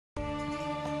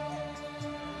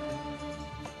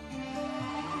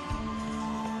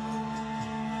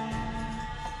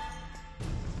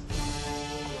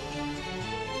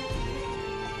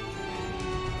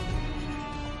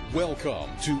Welcome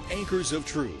to Anchors of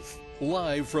Truth,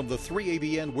 live from the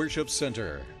 3ABN Worship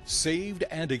Center, Saved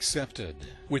and Accepted,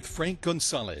 with Frank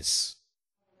Gonzalez.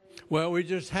 Well, we're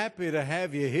just happy to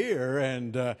have you here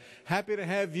and happy to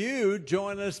have you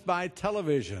join us by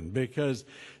television, because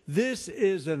this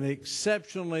is an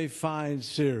exceptionally fine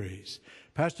series.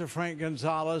 Pastor Frank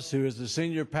Gonzalez, who is the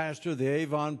senior pastor of the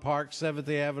Avon Park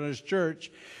Seventh-day Adventist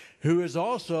Church, who is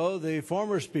also the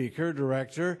former speaker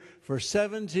director for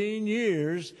 17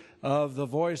 years of the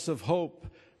Voice of Hope,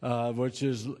 which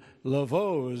is La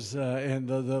Voz, and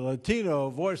the Latino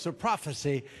Voice of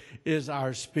Prophecy, is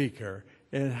our speaker,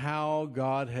 and how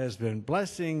God has been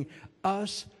blessing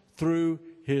us through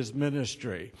his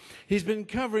ministry. He's been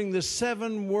covering the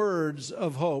 7 words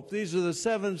of hope. These are the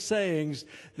 7 sayings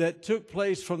that took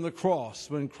place from the cross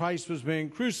when Christ was being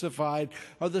crucified,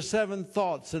 are the 7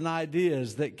 thoughts and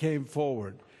ideas that came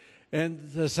forward. And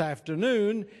this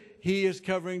afternoon, he is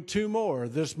covering 2 more.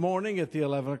 This morning at the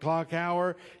 11 o'clock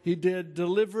hour, he did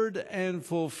Delivered and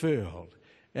Fulfilled.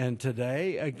 And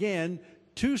today, again,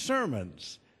 2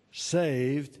 sermons,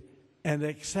 Saved and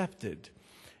Accepted.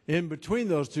 In between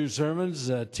those 2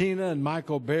 sermons, Tina and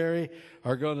Michael Berry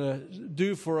are going to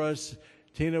do for us.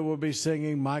 Tina will be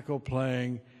singing, Michael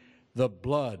playing, The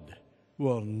Blood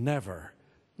Will Never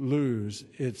Lose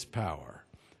Its Power.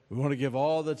 We want to give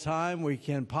all the time we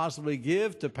can possibly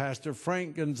give to Pastor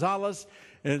Frank Gonzalez.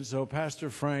 And so, Pastor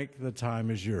Frank, the time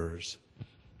is yours.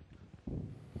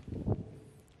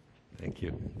 Thank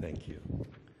you. Thank you.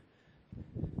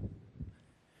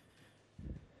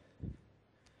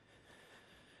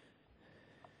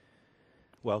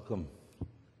 Welcome.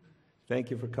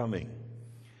 Thank you for coming.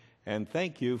 And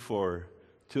thank you for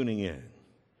tuning in.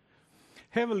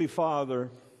 Heavenly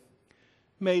Father,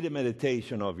 may the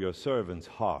meditation of your servant's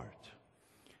heart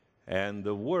and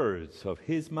the words of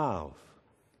his mouth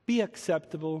be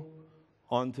acceptable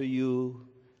unto you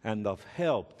and of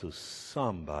help to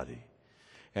somebody.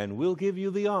 And we'll give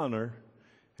you the honor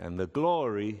and the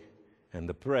glory and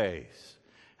the praise.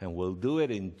 And we'll do it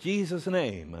in Jesus'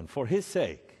 name and for his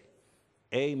sake.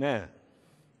 Amen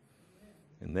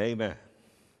and amen.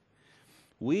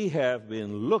 We have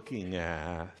been looking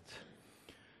at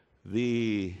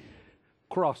the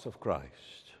cross of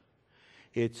Christ.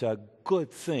 It's a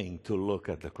good thing to look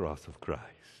at the cross of Christ.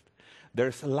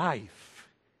 There's life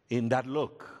in that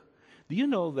look. Do you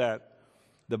know that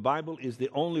the Bible is the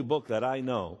only book that I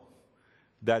know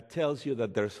that tells you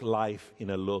that there's life in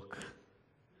a look?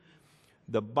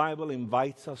 The Bible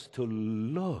invites us to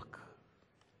look.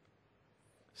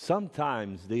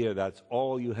 Sometimes, dear, that's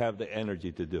all you have the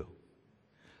energy to do.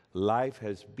 Life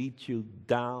has beat you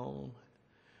down,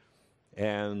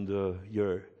 and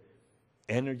your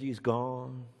energy's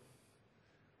gone,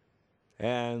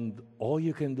 and all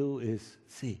you can do is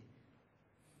see.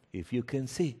 If you can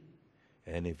see,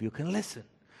 and if you can listen,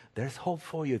 there's hope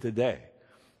for you today,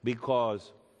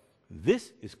 because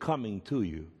this is coming to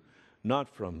you, not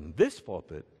from this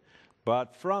pulpit,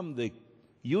 but from the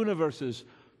universe's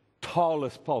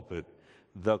tallest pulpit,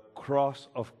 the cross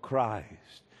of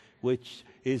Christ, which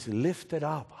is lifted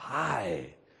up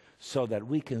high so that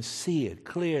we can see it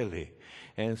clearly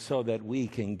and so that we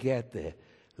can get the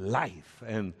life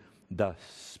and the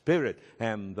spirit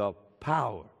and the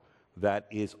power that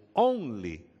is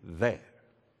only there.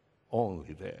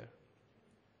 Only there.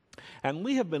 And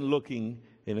we have been looking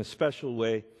in a special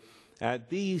way at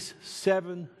these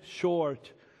 7 short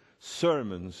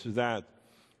sermons that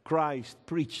Christ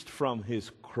preached from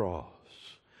his cross.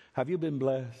 Have you been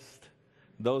blessed?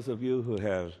 Those of you who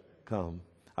have come,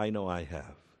 I know I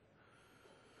have.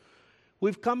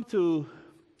 We've come to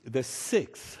the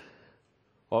 6th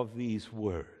of these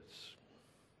words.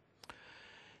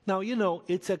 Now, you know,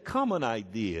 it's a common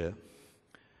idea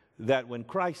that when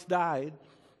Christ died,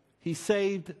 he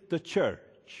saved the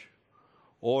church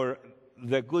or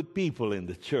the good people in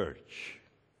the church.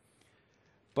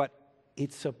 But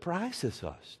it surprises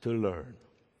us to learn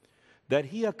that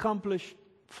he accomplished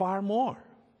far more.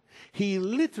 He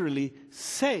literally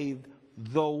saved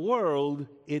the world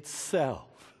itself.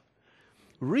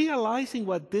 Realizing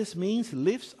what this means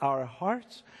lifts our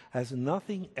hearts as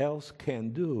nothing else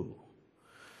can do.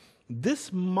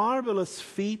 This marvelous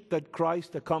feat that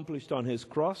Christ accomplished on his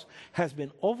cross has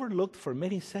been overlooked for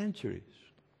many centuries.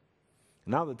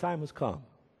 Now the time has come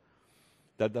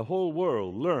that the whole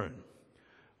world learn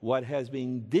what has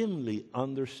been dimly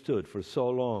understood for so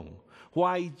long.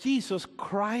 Why Jesus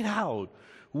cried out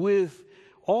with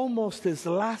almost his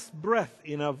last breath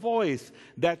in a voice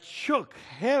that shook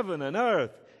heaven and earth.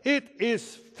 It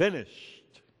is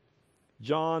finished.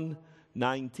 John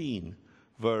 19,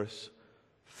 verse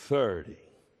 30.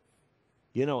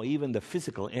 You know, even the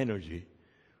physical energy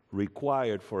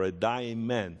required for a dying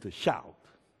man to shout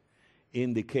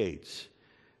indicates,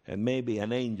 and maybe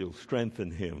an angel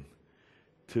strengthened him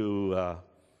to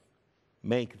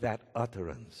make that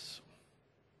utterance.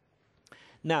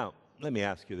 Now, let me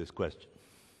ask you this question.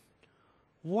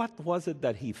 What was it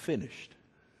that he finished?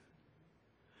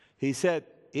 He said,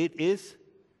 "It is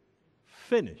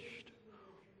finished."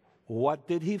 What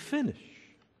did he finish?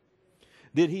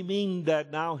 Did he mean that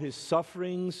now his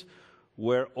sufferings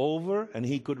were over and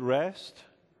he could rest?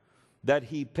 That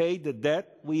he paid the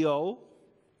debt we owe?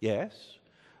 Yes.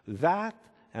 That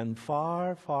and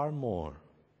far, far more.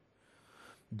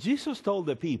 Jesus told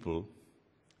the people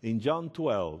in John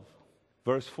 12,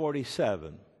 verse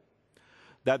 47,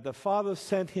 that the Father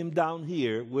sent him down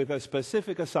here with a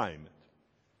specific assignment,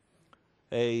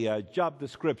 a job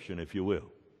description, if you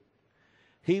will.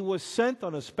 He was sent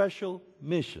on a special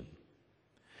mission.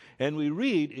 And we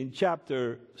read in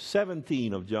chapter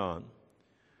 17 of John,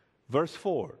 verse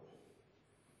 4,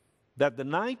 that the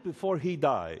night before he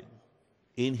died,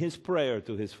 in his prayer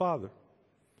to his Father,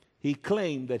 he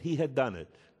claimed that he had done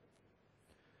it.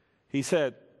 He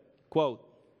said, quote,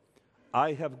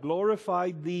 "I have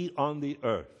glorified thee on the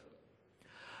earth.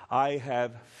 I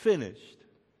have finished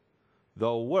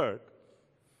the work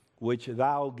which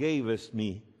thou gavest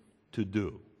me to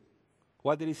do."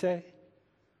 What did he say?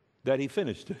 That he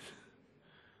finished it.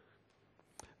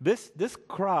 This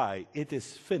cry, "It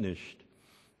is finished,"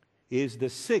 is the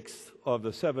sixth of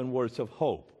the 7 words of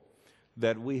hope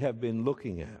that we have been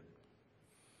looking at.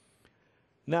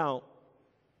 Now,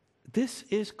 this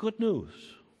is good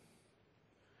news.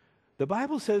 The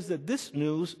Bible says that this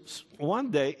news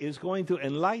one day is going to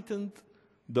enlighten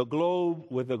the globe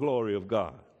with the glory of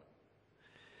God.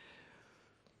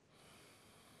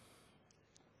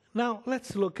 Now,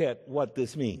 let's look at what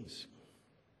this means.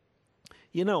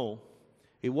 You know,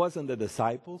 it wasn't the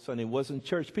disciples and it wasn't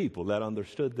church people that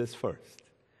understood this first.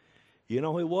 You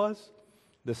know who it was?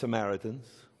 The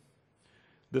Samaritans.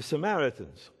 The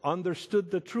Samaritans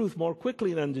understood the truth more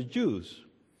quickly than the Jews.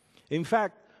 In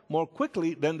fact, more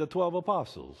quickly than the 12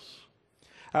 apostles.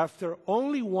 After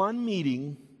only one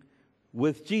meeting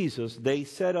with Jesus, they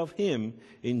said of him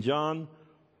in John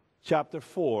chapter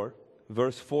 4,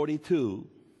 verse 42,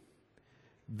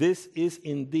 "This is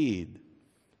indeed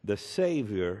the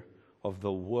Savior of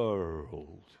the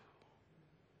world."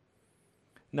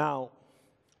 Now,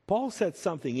 Paul said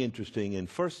something interesting in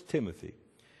 1 Timothy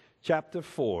chapter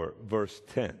 4, verse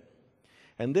 10.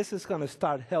 And this is going to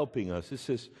start helping us. This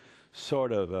is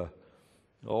sort of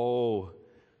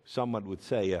someone would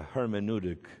say a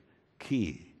hermeneutic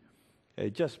key.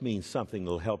 It just means something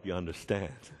will help you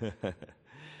understand.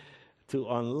 To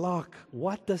unlock,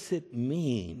 what does it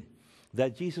mean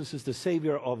that Jesus is the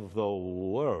Savior of the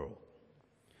world?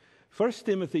 1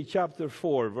 Timothy chapter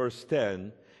 4, verse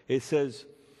 10, it says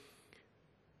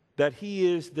that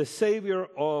he is the Savior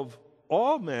of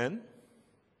all men,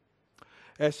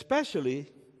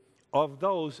 especially of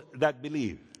those that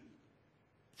believe.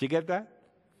 Did you get that?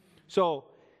 So,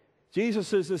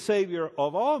 Jesus is the Savior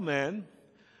of all men,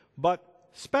 but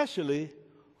especially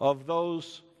of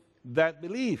those that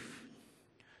believe.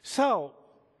 So,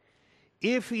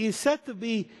 if he is said to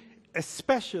be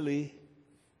especially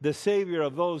the Savior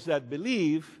of those that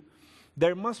believe,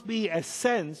 there must be a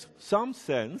sense, some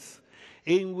sense,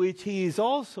 in which he is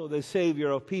also the Savior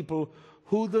of people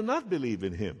who do not believe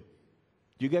in him.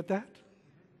 Do you get that?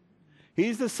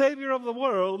 He's the Savior of the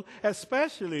world,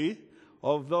 especially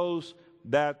of those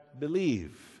that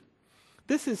believe.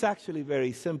 This is actually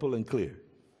very simple and clear.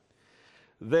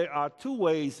 There are 2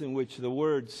 ways in which the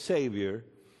word Savior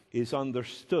is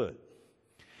understood.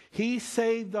 He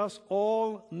saved us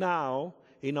all now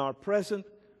in our present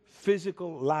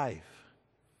physical life.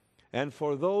 And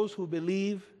for those who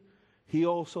believe, he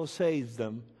also saves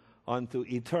them unto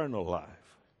eternal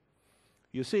life.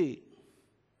 You see,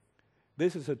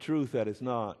 this is a truth that is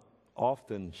not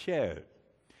often shared.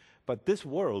 But this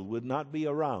world would not be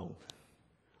around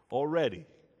already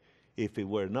if it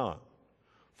were not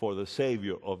for the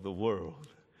Savior of the world.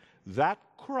 That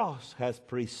cross has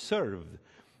preserved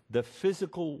the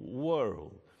physical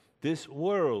world. This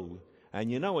world,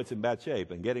 and you know it's in bad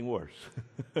shape and getting worse.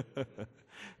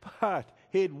 But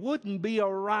it wouldn't be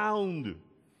around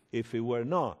if it were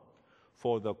not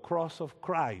for the cross of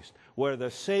Christ, where the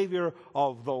Savior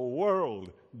of the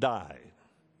world died.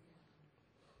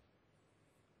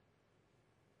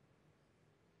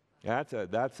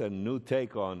 That's a new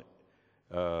take on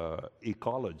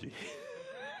ecology.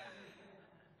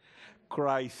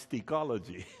 Christ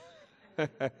ecology.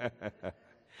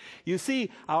 You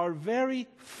see, our very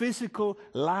physical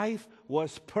life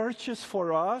was purchased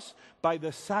for us by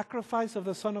the sacrifice of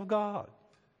the Son of God.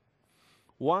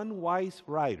 One wise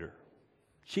writer,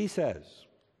 she says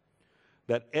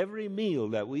that every meal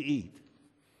that we eat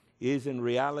is in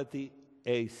reality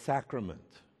a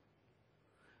sacrament.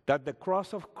 That the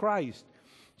cross of Christ,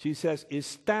 she says, is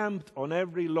stamped on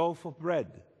every loaf of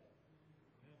bread.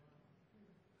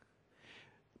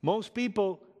 Most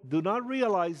people do not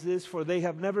realize this, for they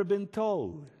have never been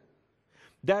told.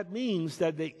 That means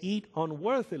that they eat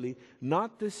unworthily,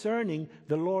 not discerning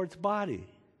the Lord's body.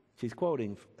 She's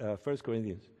quoting 1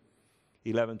 Corinthians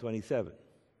 11:27.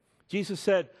 Jesus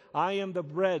said, I am the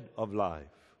bread of life.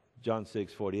 John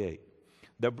 6:48.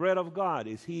 The bread of God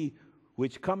is he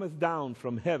which cometh down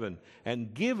from heaven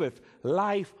and giveth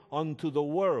life unto the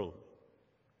world.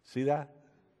 See that?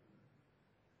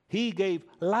 He gave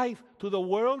life to the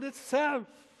world itself.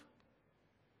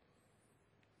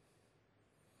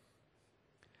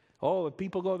 Oh,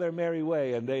 people go their merry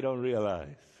way and they don't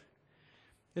realize.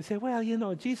 They say, well, you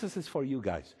know, Jesus is for you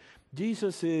guys.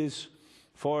 Jesus is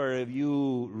for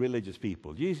you religious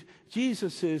people.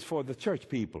 Jesus is for the church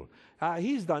people.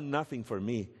 He's done nothing for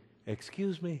me.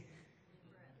 Excuse me.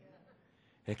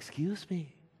 Excuse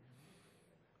me.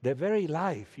 The very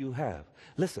life you have.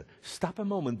 Listen, stop a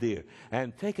moment there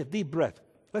and take a deep breath.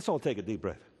 Let's all take a deep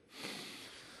breath.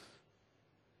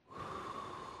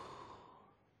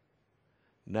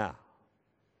 Now,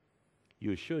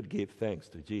 you should give thanks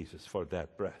to Jesus for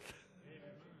that breath.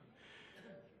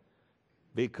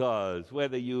 Because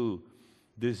whether you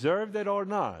deserved it or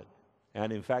not,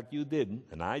 and in fact you didn't,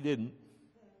 and I didn't,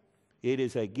 it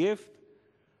is a gift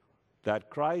that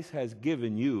Christ has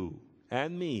given you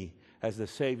and me as the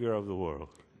Savior of the world.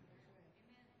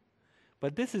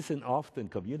 But this isn't often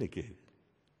communicated.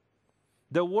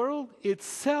 The world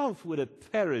itself would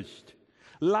have perished.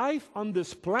 Life on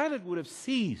this planet would have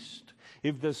ceased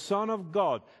if the Son of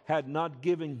God had not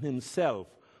given himself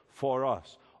for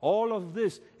us. All of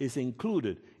this is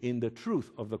included in the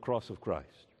truth of the cross of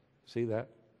Christ. See that?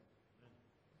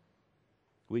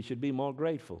 We should be more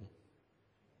grateful.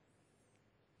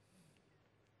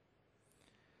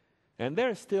 And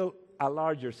there's still a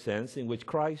larger sense in which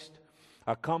Christ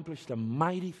accomplished a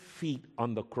mighty feat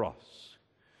on the cross.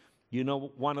 You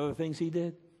know one of the things he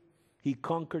did? He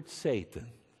conquered Satan.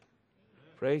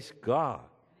 Praise God.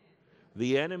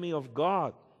 The enemy of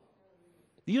God.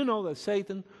 Do you know that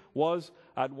Satan was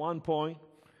at one point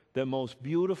the most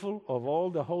beautiful of all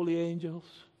the holy angels?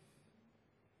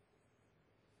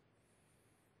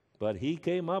 But he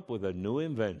came up with a new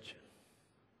invention.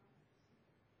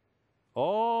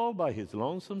 All by his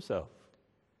lonesome self.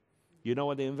 You know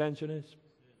what the invention is?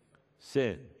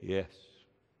 Sin, yes.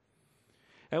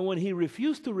 And when he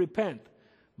refused to repent,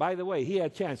 by the way, he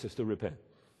had chances to repent.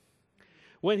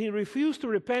 When he refused to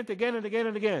repent again and again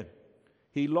and again,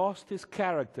 he lost his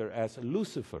character as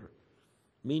Lucifer,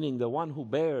 meaning the one who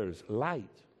bears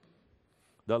light,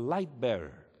 the light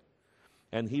bearer.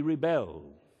 And he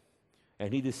rebelled.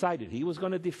 And he decided he was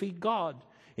going to defeat God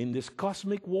in this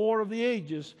cosmic war of the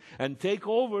ages and take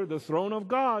over the throne of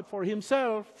God for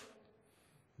himself.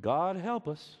 God help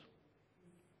us.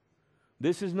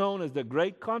 This is known as the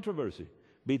great controversy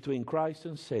between Christ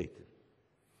and Satan.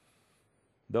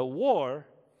 The war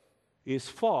is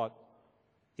fought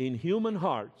in human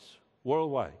hearts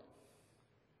worldwide.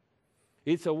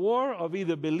 It's a war of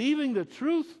either believing the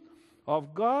truth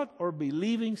of God or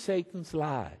believing Satan's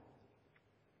lie.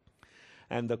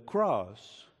 And the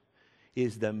cross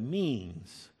is the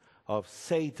means of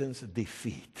Satan's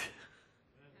defeat.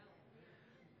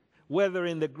 Whether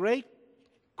in the great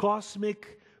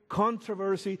cosmic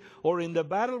controversy or in the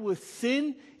battle with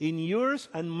sin in yours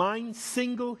and mine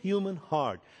single human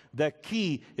heart, the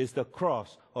key is the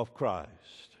cross of Christ.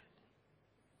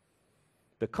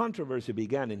 The controversy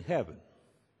began in heaven.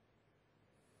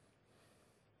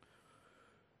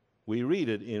 We read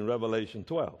it in Revelation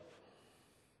 12.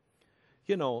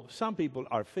 You know, some people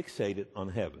are fixated on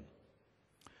heaven.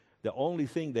 The only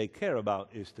thing they care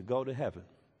about is to go to heaven.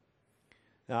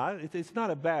 Now, it's not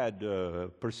a bad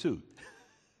pursuit.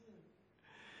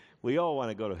 We all want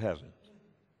to go to heaven.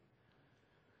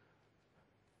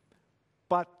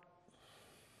 But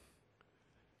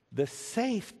the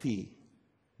safety,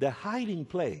 the hiding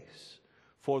place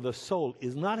for the soul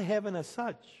is not heaven as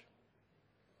such.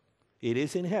 It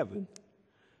is in heaven,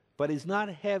 but it's not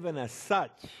heaven as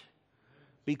such,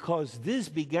 because this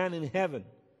began in heaven.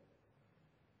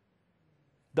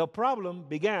 The problem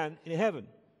began in heaven.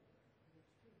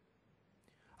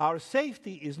 Our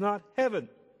safety is not heaven.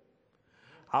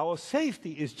 Our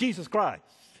safety is Jesus Christ.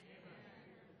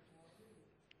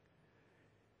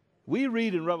 We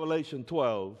read in Revelation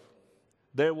 12,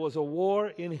 there was a war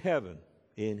in heaven.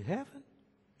 In heaven?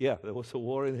 Yeah, there was a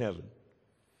war in heaven.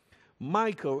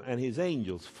 Michael and his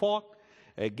angels fought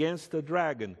against the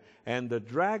dragon, and the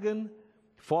dragon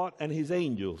fought and his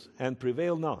angels, and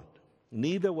prevailed not.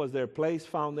 Neither was their place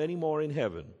found any more in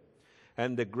heaven.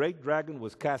 And the great dragon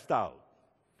was cast out,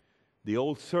 the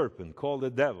old serpent called the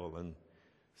devil and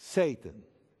Satan,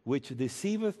 which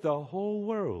deceiveth the whole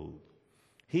world.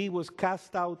 He was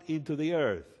cast out into the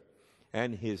earth,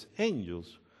 and his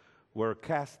angels were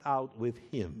cast out with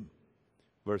him.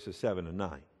 Verses 7 and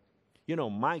 9. You know,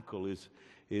 Michael is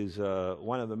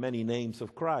one of the many names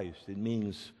of Christ. It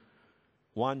means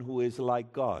one who is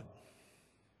like God.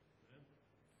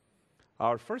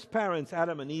 Our first parents,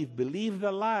 Adam and Eve, believed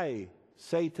the lie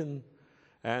Satan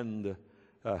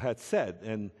had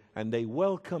said, and they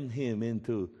welcomed him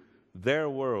into their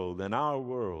world and our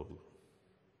world.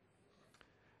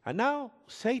 And now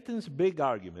Satan's big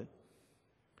argument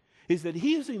is that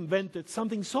he has invented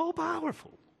something so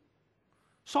powerful,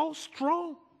 so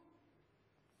strong,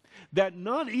 that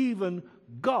not even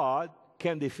God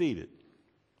can defeat it.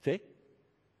 See?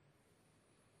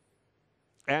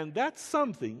 And that's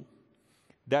something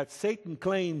that Satan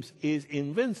claims is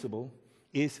invincible,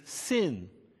 is sin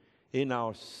in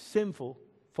our sinful,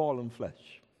 fallen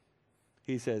flesh.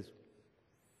 He says,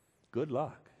 good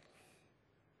luck.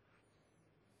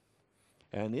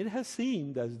 And it has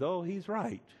seemed as though he's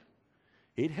right.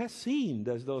 It has seemed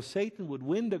as though Satan would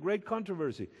win the great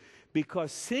controversy,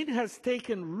 because sin has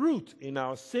taken root in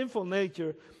our sinful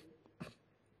nature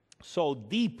so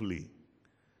deeply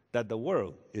that the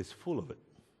world is full of it.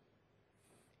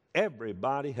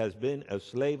 Everybody has been a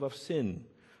slave of sin.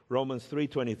 Romans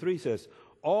 3:23 says,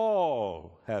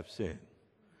 all have sinned,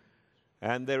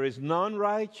 and there is none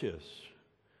righteous,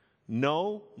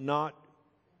 no, not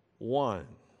one.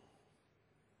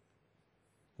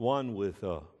 One with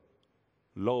a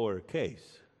lower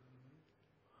case.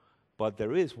 But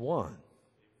there is one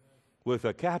with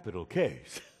a capital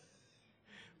case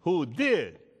who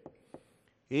did,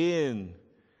 in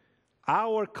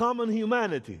our common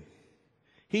humanity,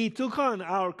 he took on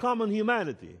our common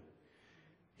humanity.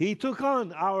 He took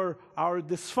on our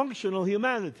dysfunctional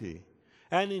humanity.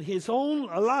 And in his own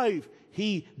life,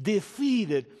 he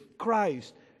defeated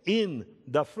Christ in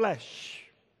the flesh.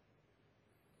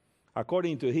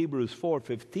 According to Hebrews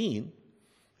 4:15,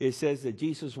 it says that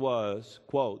Jesus was,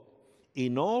 quote,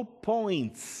 in all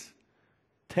points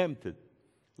tempted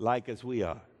like as we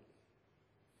are.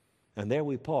 And there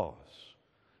we pause,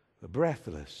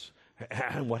 breathless.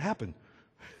 And what happened?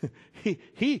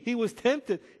 He was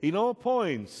tempted in all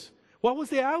points. What was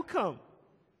the outcome?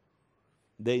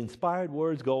 The inspired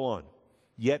words go on,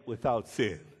 yet without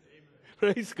sin.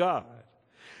 Amen. Praise God.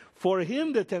 For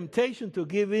him, the temptation to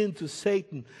give in to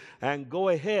Satan and go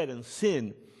ahead and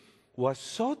sin was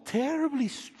so terribly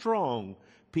strong,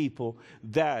 people,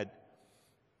 that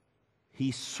he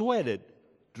sweated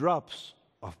drops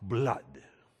of blood.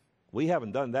 We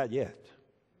haven't done that yet.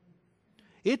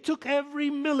 It took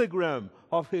every milligram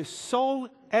of his soul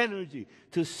energy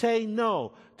to say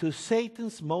no to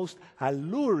Satan's most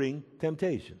alluring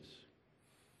temptations.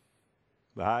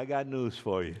 But I got news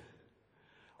for you.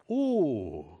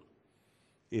 Ooh,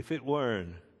 if it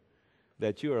weren't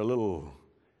that you're a little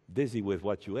dizzy with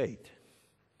what you ate,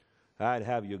 I'd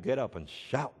have you get up and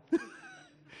shout.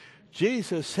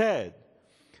 Jesus said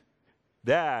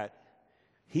that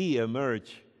he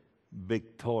emerged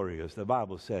victorious. The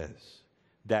Bible says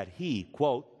that he,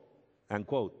 quote,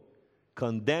 unquote,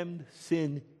 condemned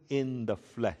sin in the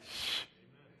flesh.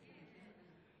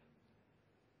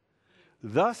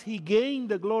 Thus he gained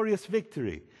the glorious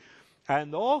victory.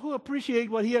 And all who appreciate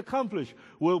what he accomplished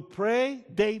will pray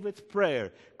David's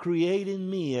prayer, create in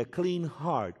me a clean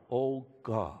heart, O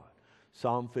God.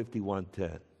 Psalm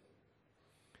 51:10.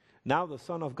 Now the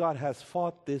Son of God has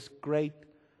fought this great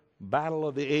battle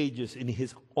of the ages in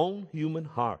his own human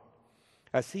heart.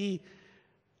 As he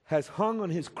has hung on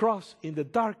his cross in the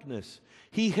darkness,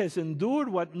 he has endured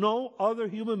what no other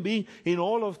human being in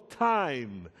all of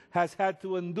time has had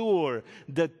to endure,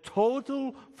 the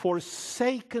total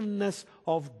forsakenness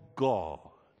of God.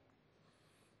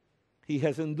 He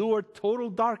has endured total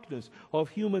darkness of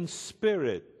human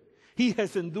spirit. He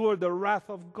has endured the wrath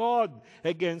of God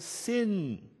against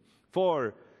sin,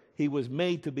 for he was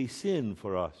made to be sin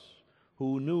for us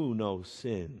who knew no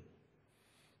sin.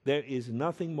 There is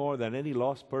nothing more than any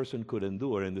lost person could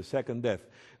endure in the second death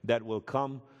that will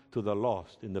come to the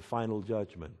lost in the final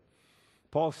judgment.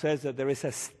 Paul says that there is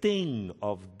a sting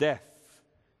of death,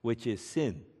 which is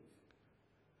sin.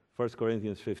 1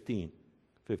 Corinthians 15,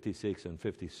 56 and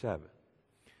 57.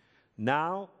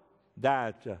 Now,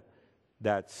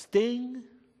 that sting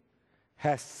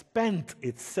has spent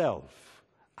itself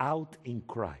out in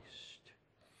Christ.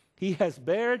 He has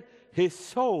bared his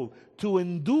soul to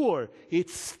endure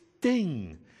its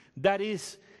sting, that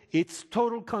is, its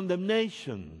total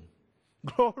condemnation.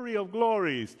 Glory of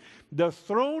glories. The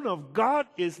throne of God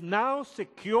is now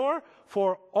secure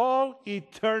for all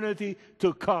eternity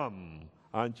to come.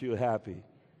 Aren't you happy?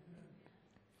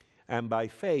 And by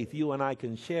faith, you and I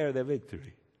can share the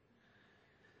victory.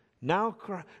 Now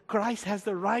Christ has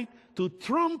the right to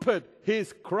trumpet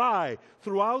his cry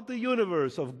throughout the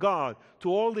universe of God, to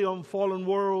all the unfallen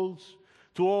worlds,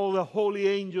 to all the holy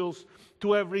angels,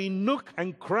 to every nook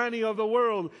and cranny of the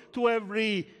world, to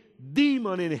every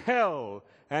demon in hell,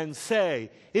 and say,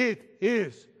 "It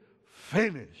is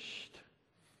finished."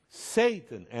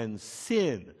 Satan and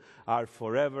sin are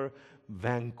forever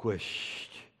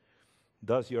vanquished.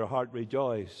 Does your heart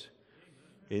rejoice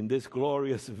in this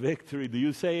glorious victory? Do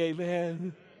you say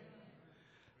amen?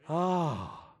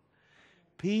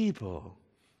 People,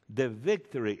 the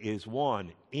victory is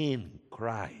won in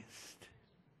Christ.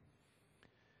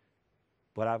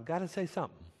 But I've got to say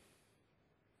something.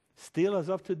 Still, as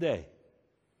of today,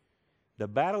 the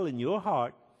battle in your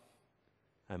heart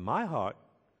and my heart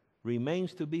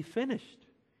remains to be finished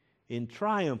in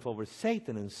triumph over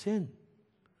Satan and sin.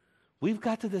 We've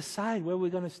got to decide where we're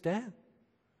going to stand.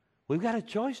 We've got a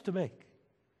choice to make.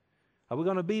 Are we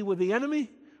going to be with the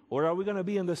enemy, or are we going to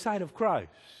be on the side of Christ?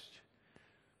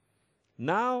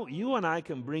 Now you and I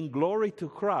can bring glory to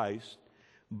Christ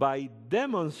by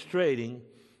demonstrating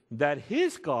that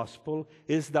his gospel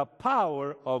is the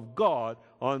power of God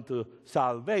unto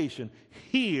salvation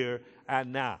here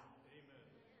and now.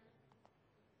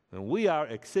 Amen. And we are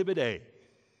Exhibit A.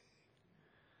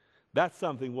 That's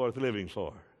something worth living for.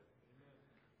 Amen.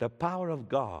 The power of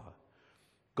God.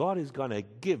 God is going to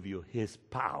give you his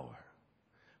power.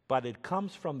 But it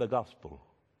comes from the gospel.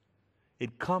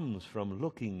 It comes from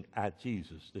looking at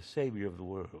Jesus, the Savior of the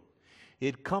world.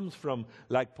 It comes from,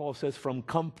 like Paul says, from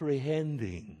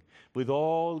comprehending with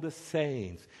all the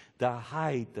saints the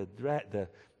height, the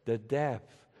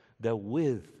depth, the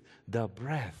width, the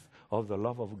breadth of the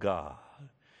love of God.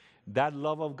 That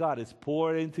love of God is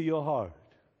poured into your heart.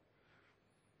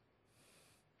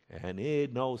 And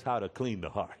it knows how to clean the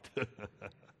heart.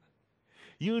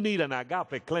 You need an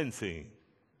agape cleansing.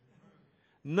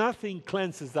 Nothing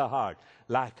cleanses the heart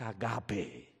like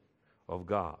agape of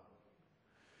God.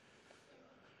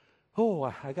 Oh,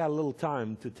 I got a little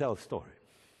time to tell a story.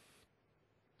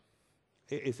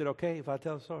 Is it okay if I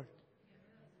tell a story?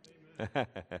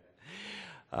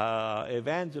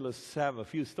 Evangelists have a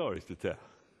few stories to tell.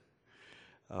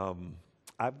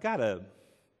 I've got to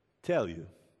tell you,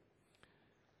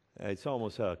 it's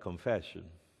almost a confession.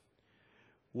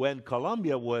 When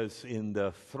Colombia was in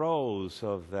the throes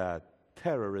of that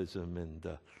terrorism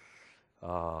and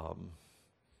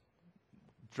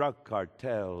drug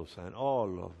cartels and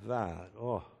all of that,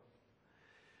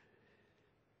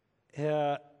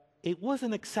 it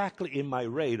wasn't exactly in my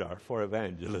radar for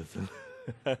evangelism.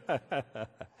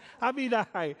 I mean,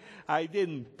 I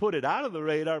didn't put it out of the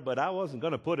radar, but I wasn't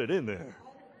going to put it in there.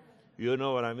 You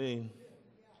know what I mean?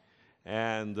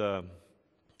 And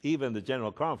even the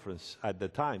General Conference at the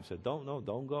time said, don't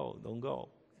go.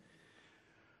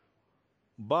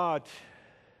 But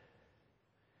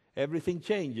everything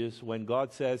changes when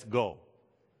God says go.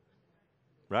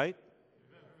 Right?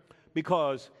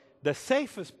 Because the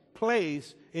safest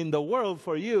place in the world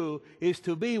for you is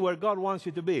to be where God wants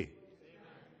you to be.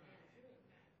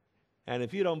 And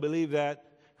if you don't believe that,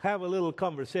 have a little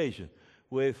conversation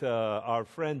with our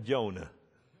friend Jonah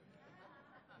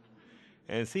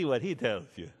and see what he tells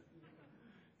you.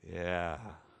 Yeah.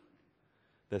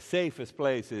 The safest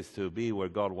place is to be where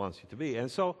God wants you to be. And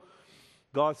so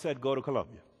God said, go to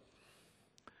Colombia.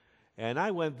 And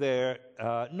I went there,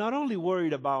 not only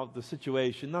worried about the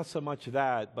situation, not so much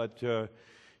that, but,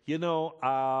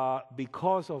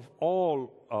 because of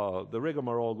all the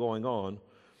rigmarole going on,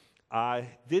 I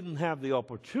didn't have the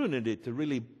opportunity to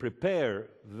really prepare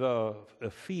the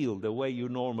field the way you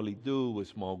normally do with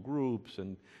small groups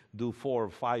and do 4 or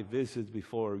 5 visits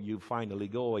before you finally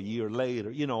go a year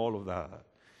later, all of that.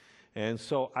 And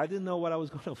so I didn't know what I was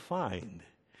going to find.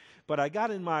 But I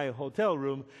got in my hotel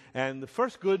room, and the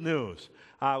first good news,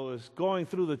 I was going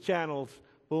through the channels,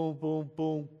 boom, boom,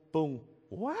 boom, boom.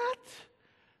 What?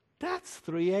 That's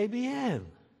 3ABN.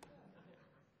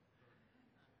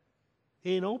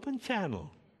 In open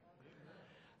channel.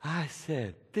 I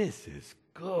said, this is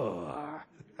good.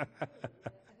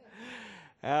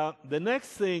 The next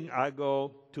thing, I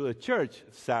go to a church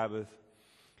Sabbath,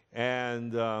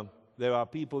 and there are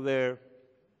people there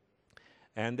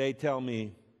And they tell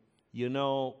me, you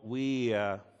know, we've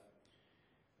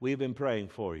been praying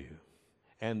for you.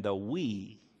 And the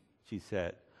we, she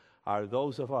said, are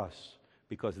those of us,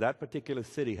 because that particular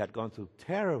city had gone through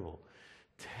terrible,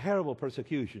 terrible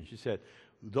persecution. She said,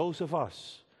 those of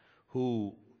us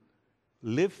who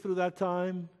lived through that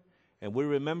time, and we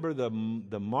remember the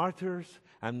martyrs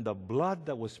and the blood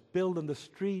that was spilled in the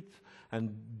streets,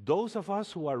 and those of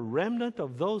us who are remnant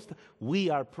of those, we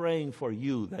are praying for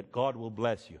you that God will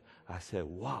bless you. I said,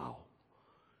 wow,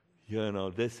 you know,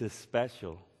 this is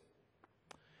special.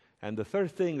 And the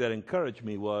third thing that encouraged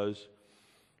me was,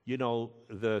 you know,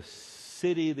 the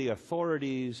city, the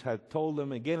authorities had told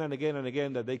them again and again and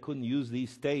again that they couldn't use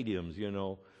these stadiums, you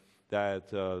know, that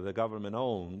the government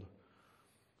owned.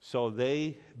 So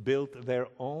they built their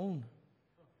own.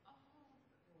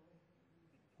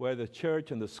 Where the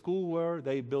church and the school were,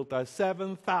 they built a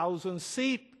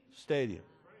 7,000-seat stadium.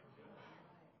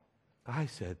 I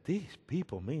said, these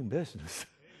people mean business.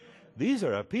 These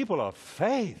are a people of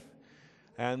faith.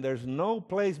 And there's no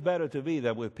place better to be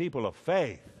than with people of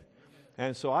faith.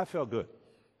 And so I felt good.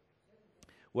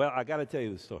 Well, I got to tell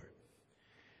you the story,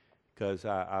 because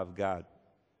I've got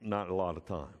not a lot of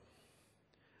time.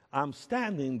 I'm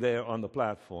standing there on the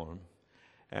platform,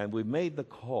 and we made the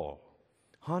call.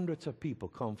 Hundreds of people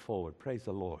come forward, praise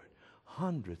the Lord.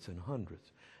 Hundreds and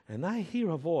hundreds. And I hear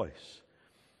a voice,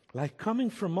 like coming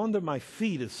from under my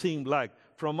feet, it seemed like.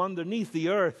 From underneath the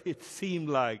earth, it seemed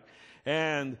like.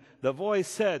 And the voice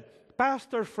said,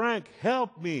 Pastor Frank,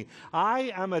 help me.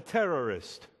 I am a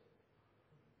terrorist.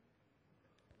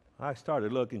 I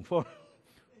started looking for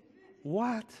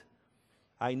what?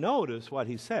 I noticed what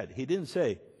he said. He didn't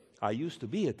say, I used to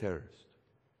be a terrorist.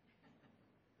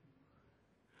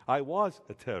 I was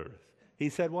a terrorist. He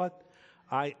said what?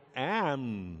 I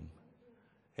am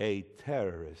a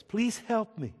terrorist. Please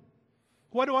help me.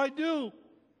 What do I do?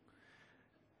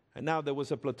 And now there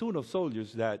was a platoon of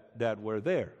soldiers that were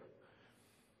there.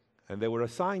 And they were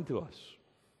assigned to us.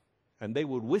 And they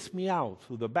would whisk me out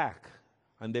through the back.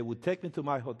 And they would take me to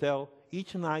my hotel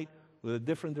each night with a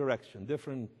different direction,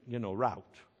 different,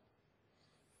 route.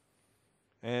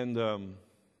 And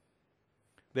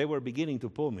they were beginning to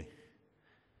pull me.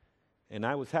 And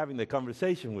I was having the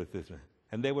conversation with this man.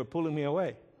 And they were pulling me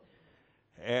away.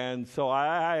 And so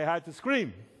I had to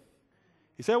scream.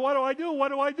 He said, what do I do? What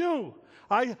do I do?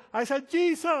 I said,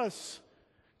 Jesus,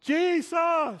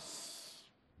 Jesus.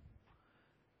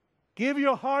 Give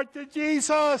your heart to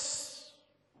Jesus.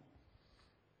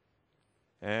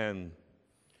 And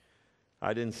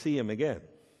I didn't see him again.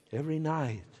 Every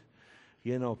night,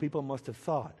 people must have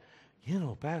thought,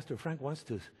 Pastor Frank wants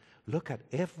to look at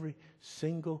every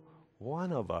single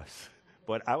one of us.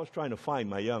 But I was trying to find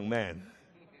my young man.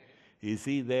 Is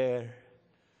he there?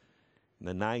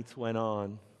 The nights went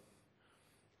on.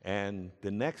 And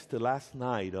the next to last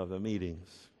night of the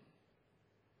meetings,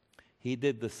 he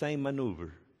did the same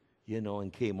maneuver,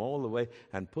 and came all the way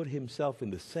and put himself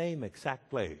in the same exact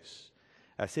place,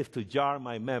 as if to jar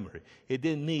my memory. He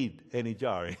didn't need any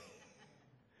jarring.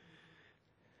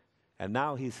 And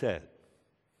now he said,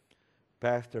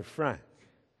 Pastor Frank,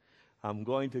 I'm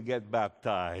going to get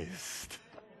baptized.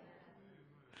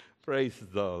 Praise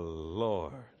the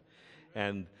Lord.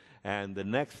 And the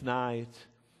next night,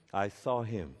 I saw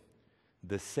him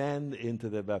descend into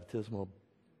the baptismal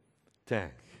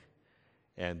tank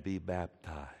and be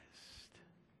baptized.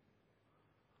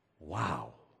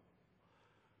 Wow.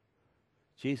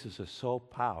 Jesus is so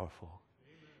powerful.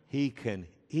 He can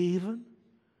even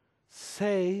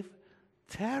save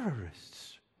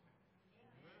terrorists.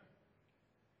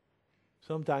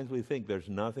 Sometimes we think there's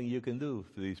nothing you can do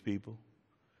to these people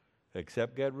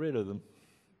except get rid of them.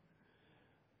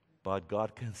 But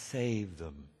God can save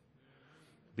them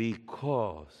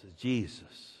because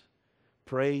Jesus,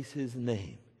 praise his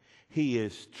name, he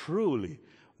is truly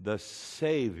the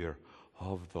Savior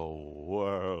of the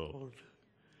world.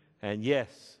 And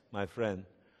yes, my friend,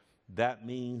 that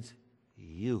means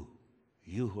you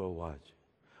who are watching,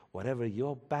 whatever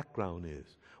your background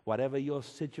is, whatever your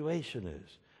situation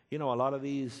is. A lot of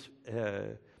these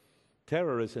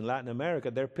terrorists in Latin America,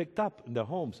 they're picked up in their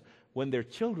homes when they're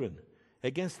children,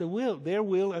 against their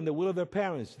will and the will of their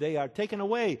parents. They are taken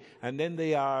away, and then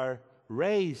they are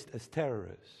raised as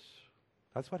terrorists.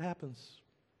 That's what happens.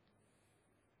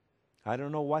 I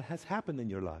don't know what has happened in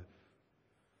your life.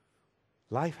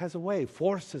 Life has a way.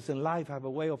 Forces in life have a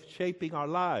way of shaping our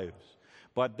lives.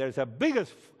 But there's a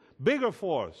bigger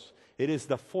force. It is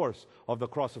the force of the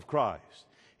cross of Christ.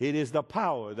 It is the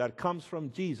power that comes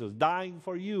from Jesus dying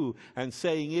for you and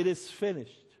saying, it is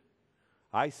finished.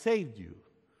 I saved you.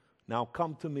 Now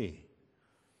come to me,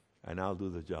 and I'll do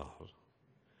the job.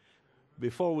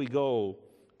 before we go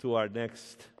to our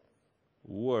next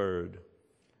word,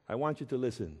 I want you to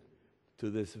listen to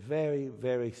this very,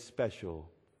 very special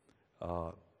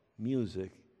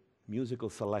musical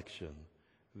selection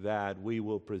that we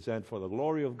will present for the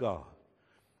glory of God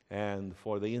and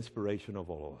for the inspiration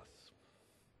of all of us.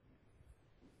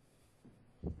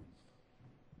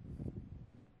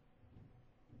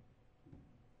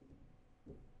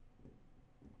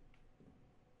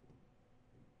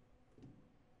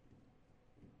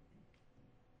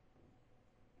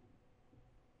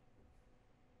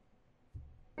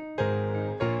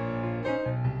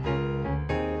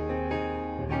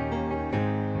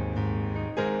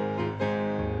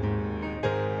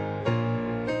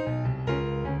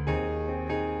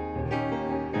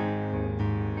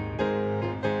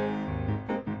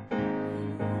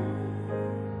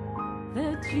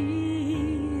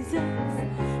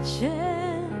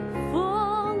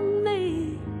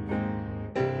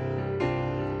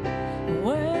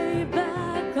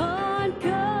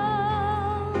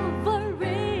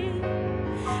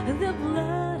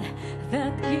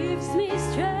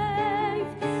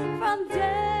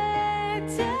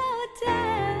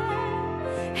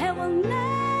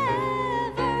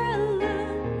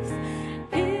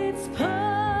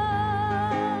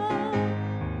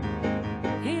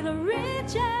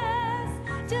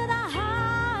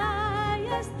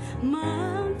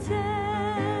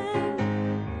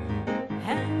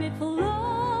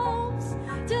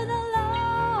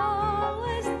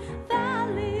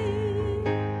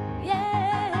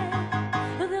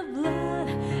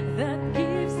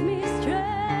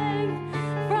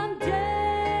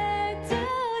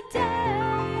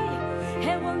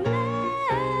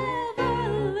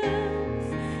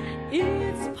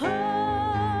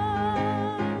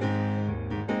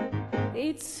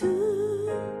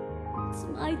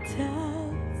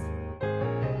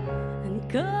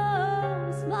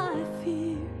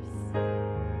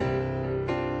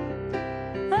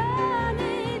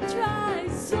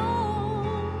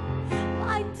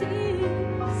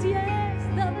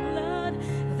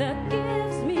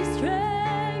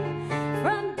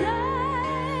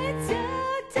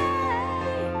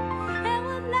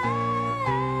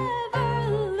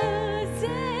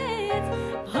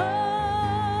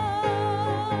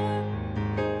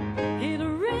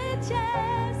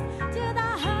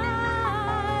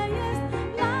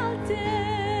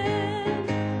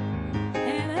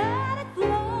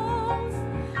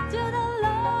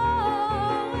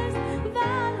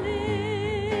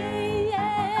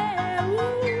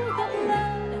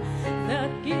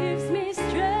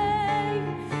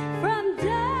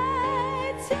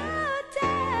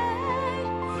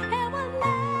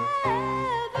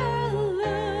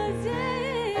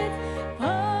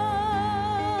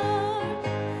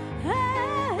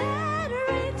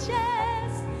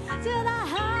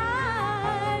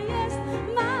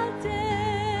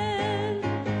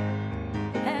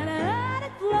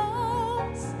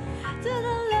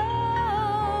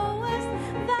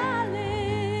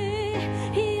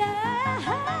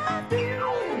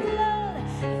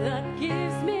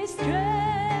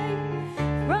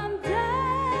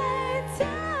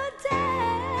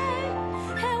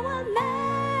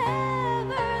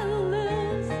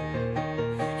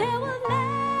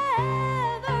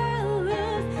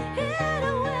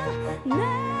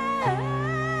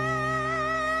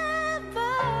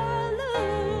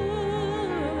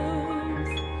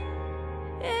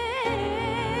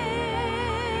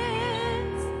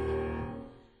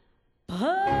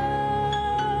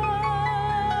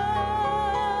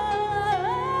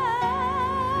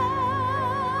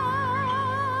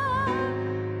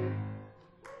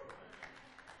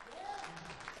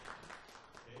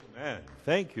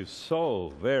 Thank you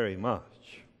so very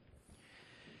much.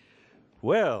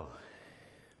 Well,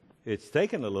 it's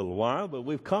taken a little while, but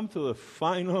we've come to the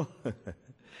final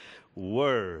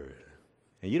word.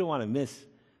 And you don't want to miss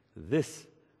this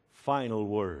final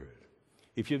word.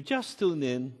 If you've just tuned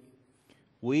in,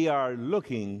 we are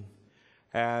looking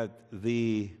at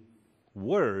the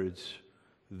words,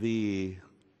 the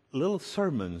little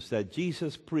sermons that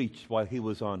Jesus preached while he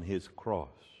was on his cross.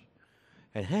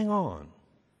 And hang on,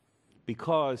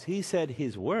 because he said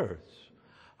his words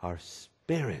are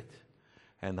spirit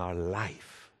and are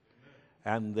life.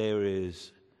 And there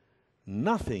is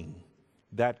nothing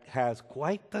that has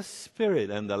quite the spirit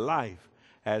and the life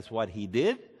as what he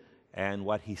did and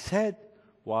what he said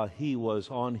while he was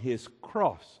on his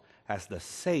cross as the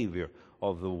Savior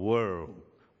of the world.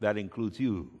 That includes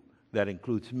you, that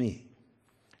includes me.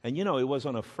 And you know, it was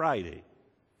on a Friday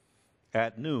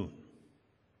at noon,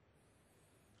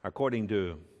 according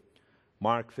to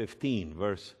Mark 15,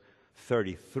 verse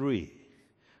 33,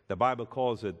 The Bible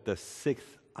calls it the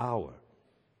 6th hour,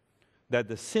 that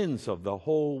the sins of the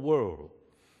whole world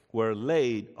were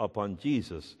laid upon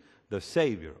Jesus, the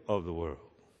Savior of the world.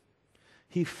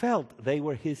 He felt they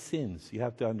were his sins, you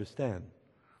have to understand.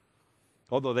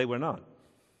 Although they were not.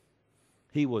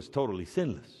 He was totally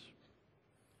sinless.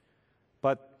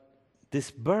 But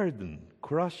this burden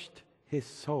crushed his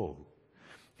soul.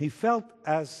 He felt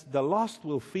as the lost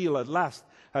will feel at last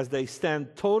as they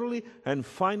stand totally and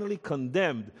finally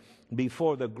condemned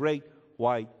before the great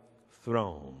white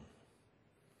throne.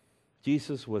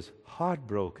 Jesus was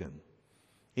heartbroken,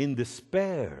 in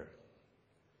despair.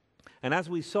 And as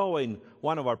we saw in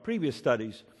one of our previous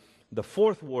studies, the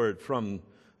fourth word from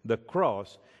the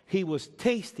cross, he was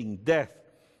tasting death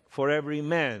for every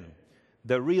man,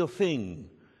 the real thing,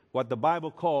 what the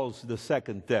Bible calls the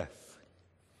second death.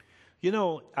 You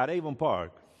know, at Avon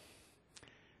Park,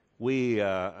 we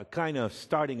are kind of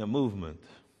starting a movement.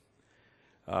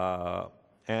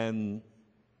 And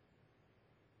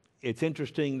it's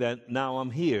interesting that now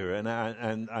I'm here and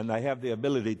I have the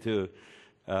ability to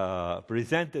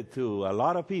present it to a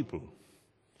lot of people.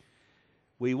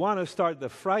 We want to start the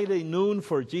Friday Noon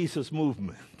for Jesus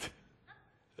movement.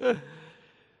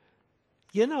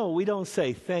 You know, we don't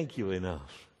say thank you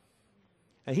enough.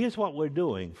 And here's what we're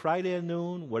doing. Friday at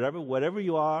noon, whatever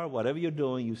you are, whatever you're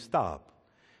doing, you stop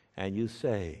and you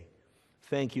say,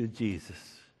 thank you,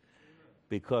 Jesus.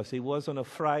 Because it wasn't a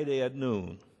Friday at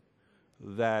noon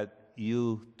that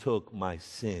you took my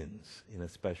sins in a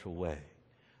special way.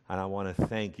 And I want to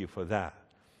thank you for that.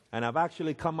 And I've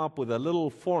actually come up with a little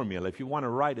formula. If you want to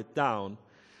write it down,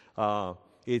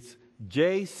 it's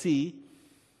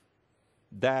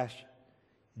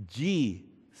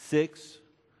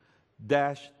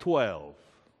JC-G6-12.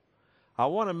 I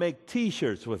want to make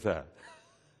T-shirts with that.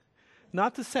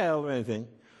 Not to sell or anything,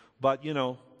 but, you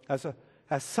know, as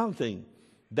something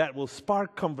that will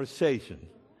spark conversation.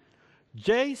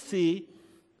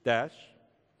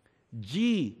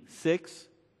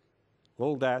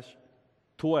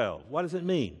 JC-G6-12. What does it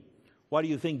mean? What do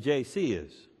you think JC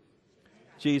is?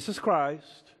 Jesus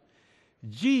Christ.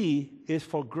 G is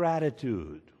for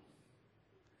gratitude.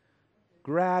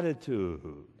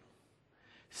 Gratitude.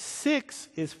 6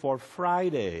 is for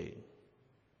Friday.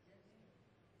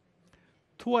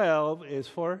 12 is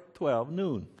for 12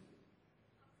 noon.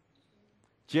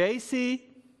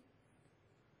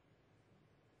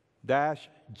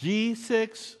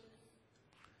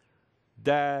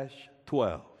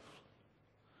 JC-G6-12.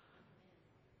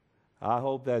 I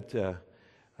hope that,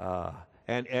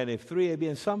 and if 3AB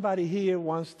and somebody here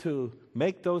wants to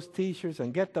make those T-shirts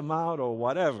and get them out or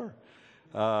whatever,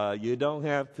 you don't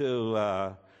have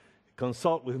to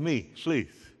consult with me,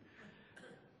 please.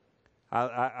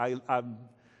 I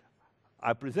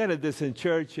presented this in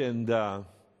church, and a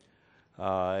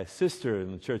sister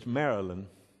in the church, Maryland,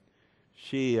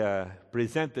 she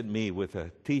presented me with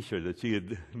a T-shirt that she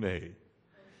had made.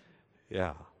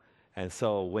 Yeah. And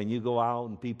so when you go out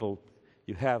and people,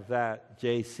 you have that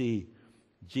JC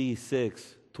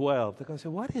G6-12, they're going to say,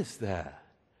 what is that?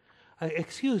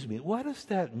 Excuse me, what does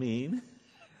that mean?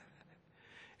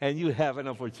 And you have an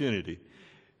opportunity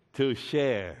to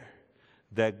share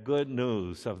that good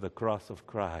news of the cross of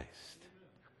Christ.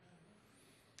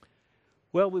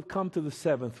 Well, we've come to the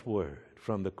seventh word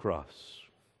from the cross.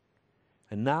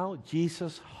 And now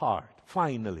Jesus' heart,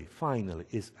 finally,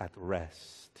 is at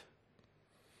rest.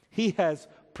 He has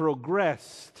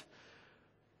progressed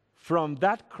from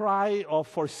that cry of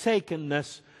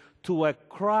forsakenness to a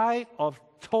cry of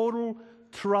total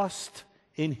trust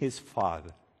in his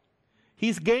Father.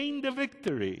 He's gained the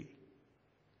victory.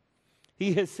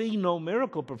 He has seen no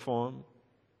miracle performed.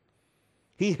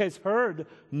 He has heard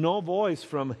no voice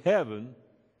from heaven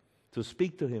to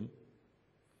speak to him.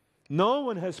 No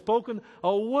one has spoken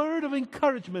a word of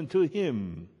encouragement to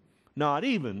him, not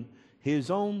even his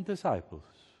own disciples.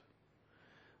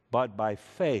 But by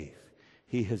faith,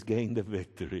 he has gained the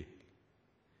victory.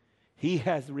 He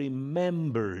has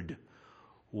remembered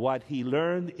what he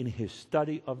learned in his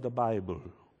study of the Bible.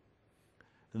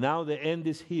 Now the end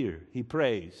is here. He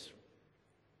prays.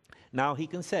 Now he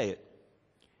can say it.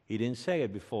 He didn't say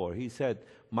it before. He said,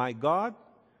 my God,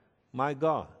 my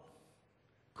God.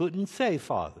 Couldn't say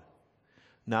Father.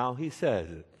 Now he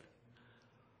says it.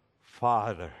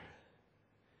 Father.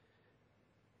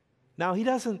 Now he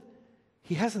hasn't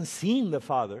seen the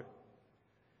Father.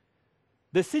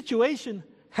 The situation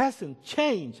hasn't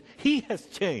changed. He has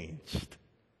changed.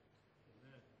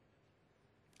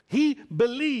 He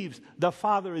believes the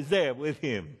Father is there with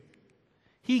him.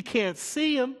 He can't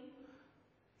see him,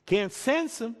 can't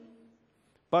sense him,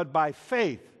 but by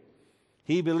faith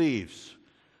he believes.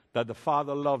 that the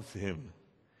Father loves him.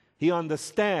 He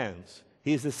understands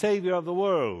he's the Savior of the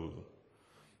world.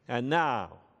 And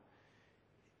now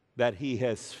that he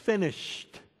has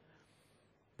finished,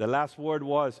 the last word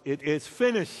was, it is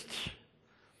finished.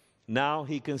 Now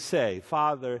he can say,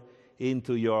 Father,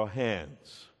 into your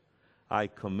hands I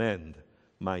commend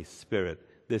my spirit.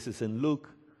 This is in Luke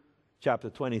chapter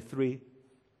 23,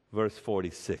 verse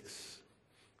 46.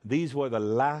 These were the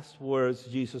last words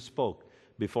Jesus spoke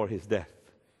before his death.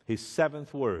 His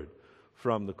seventh word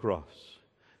from the cross.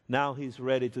 Now he's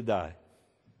ready to die.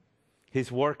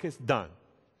 His work is done.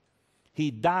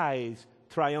 He dies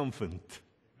triumphant.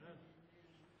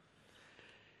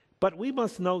 But we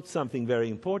must note something very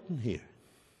important here.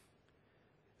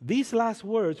 These last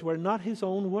words were not his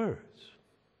own words.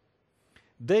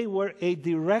 They were a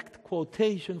direct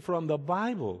quotation from the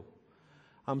Bible.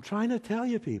 I'm trying to tell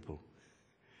you people,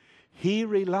 he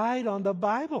relied on the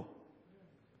Bible.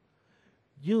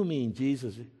 You mean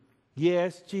Jesus?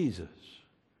 Yes, Jesus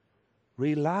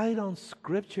relied on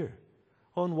Scripture,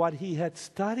 on what he had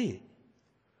studied.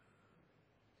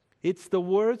 It's the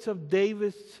words of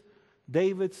David's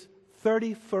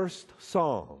 31st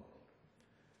Psalm.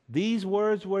 These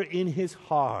words were in his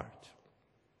heart.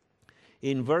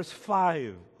 In verse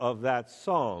 5 of that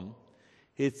psalm,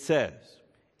 it says,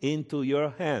 into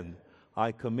your hand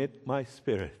I commit my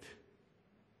spirit.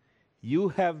 You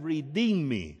have redeemed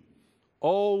me,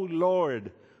 O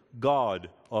Lord God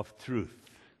of truth.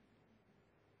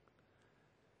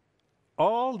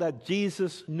 All that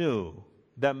Jesus knew,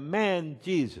 the man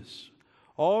Jesus,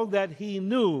 all that he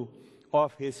knew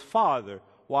of his Father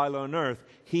while on earth,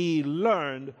 he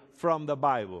learned from the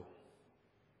Bible.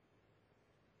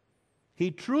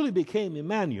 He truly became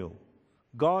Emmanuel,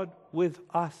 God with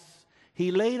us.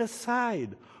 He laid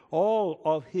aside all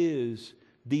of his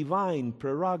divine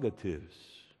prerogatives.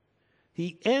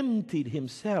 He emptied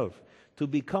himself to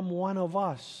become one of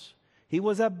us. He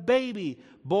was a baby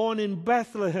born in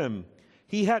Bethlehem.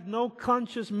 He had no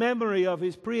conscious memory of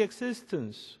his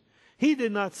pre-existence. He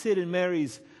did not sit in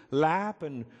Mary's lap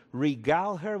and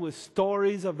regale her with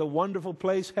stories of the wonderful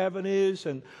place heaven is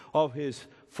and of his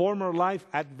former life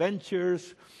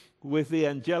adventures with the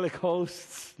angelic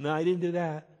hosts. No, he didn't do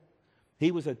that.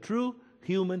 He was a true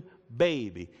human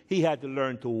baby. He had to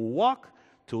learn to walk,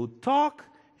 to talk,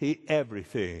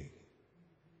 everything.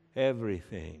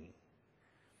 Everything.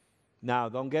 Now,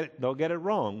 don't get it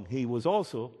wrong. He was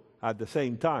also, at the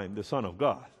same time, the Son of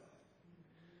God.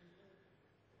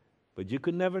 But you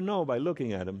could never know by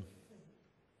looking at him.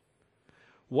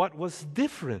 What was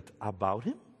different about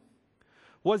him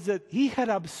was that he had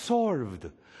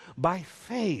absorbed by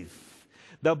faith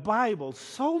the Bible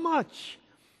so much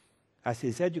as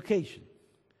his education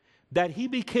that he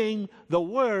became the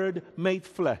Word made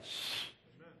flesh.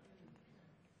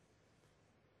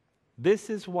 This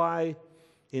is why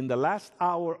in the last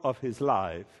hour of his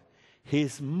life,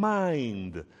 his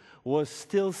mind was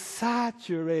still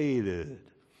saturated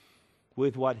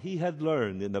with what he had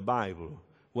learned in the Bible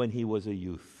when he was a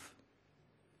youth.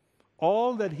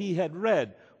 All that he had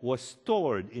read was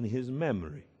stored in his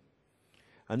memory.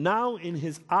 And now in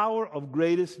his hour of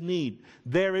greatest need,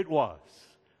 there it was,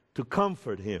 to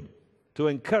comfort him, to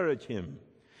encourage him.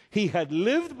 He had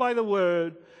lived by the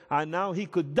Word, and now he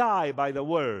could die by the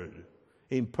Word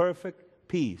in perfect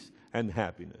peace and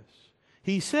happiness.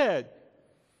 He said,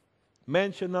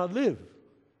 man shall not live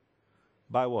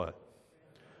by what?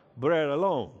 Bread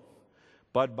alone,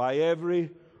 but by every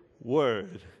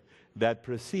word that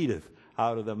proceedeth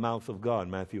out of the mouth of God,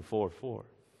 Matthew 4:4.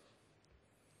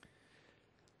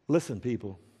 Listen,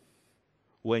 people,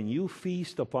 when you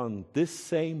feast upon this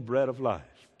same bread of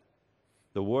life,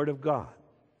 the Word of God,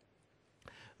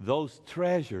 those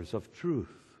treasures of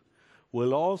truth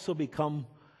will also become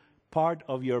part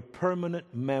of your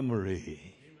permanent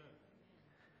memory.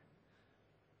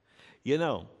 You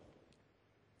know,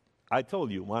 I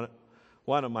told you,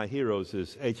 one of my heroes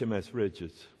is HMS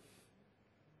Richards.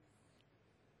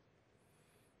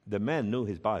 The man knew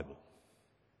his Bible.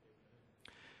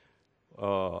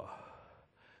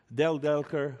 Del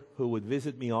Delker, who would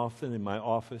visit me often in my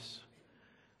office.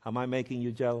 Am I making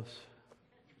you jealous?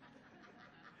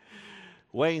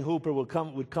 Wayne Hooper would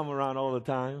come around all the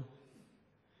time.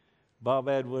 Bob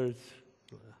Edwards,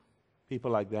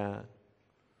 people like that.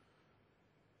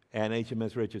 And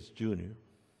HMS Richards Jr.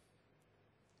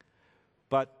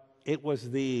 But it was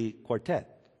the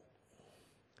quartet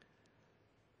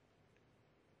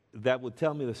that would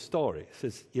tell me the story. He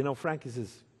says, you know, Frank, he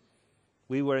says,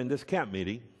 we were in this camp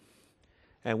meeting,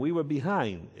 and we were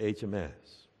behind HMS.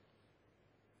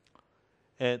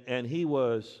 And he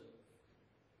was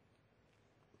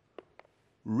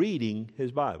reading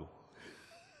his Bible.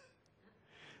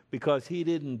 Because he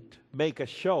didn't make a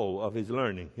show of his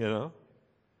learning,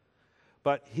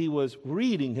 But he was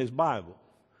reading his Bible.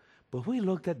 But we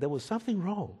looked at, there was something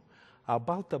wrong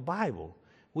about the Bible.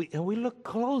 And we looked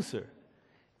closer.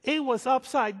 It was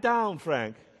upside down,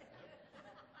 Frank.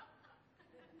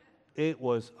 It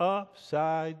was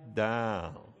upside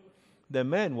down. The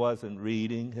man wasn't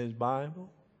reading his Bible.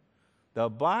 The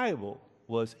Bible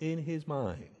was in his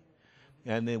mind.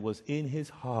 And it was in his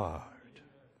heart.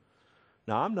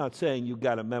 Now, I'm not saying you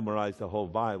got to memorize the whole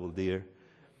Bible, dear.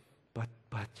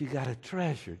 But you got to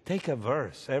treasure. Take a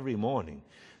verse every morning.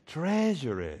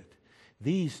 Treasure it.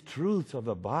 These truths of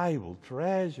the Bible,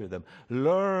 treasure them.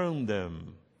 Learn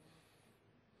them.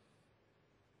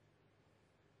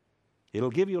 It'll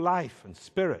give you life and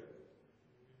spirit.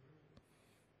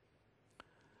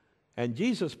 And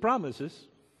Jesus promises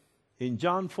in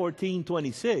John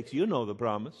 14:26, you know the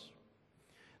promise,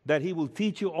 that he will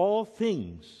teach you all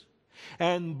things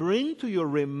and bring to your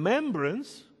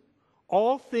remembrance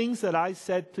all things that I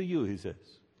said to you, he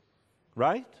says.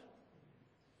 Right?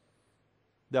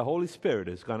 The Holy Spirit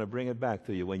is going to bring it back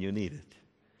to you when you need it.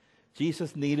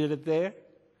 Jesus needed it there,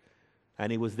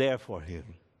 and it was there for him.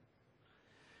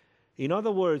 In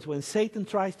other words, when Satan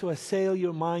tries to assail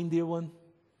your mind, dear one,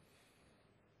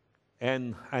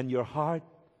 and your heart,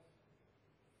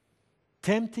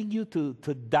 tempting you to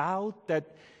doubt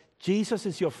that Jesus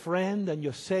is your friend and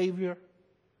your Savior,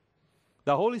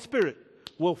 the Holy Spirit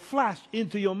will flash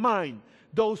into your mind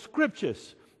those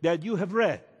scriptures that you have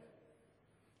read.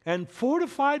 And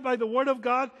fortified by the Word of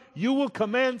God, you will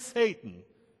command Satan,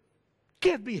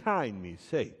 get behind me,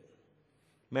 Satan.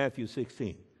 Matthew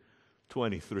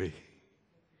 16:23.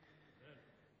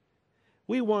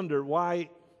 We wonder,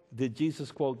 why did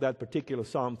Jesus quote that particular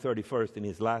Psalm 31st in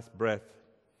his last breath?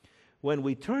 When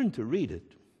we turn to read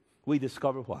it, we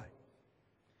discover why.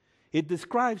 It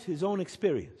describes his own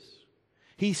experience.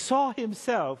 He saw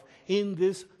himself in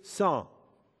this psalm.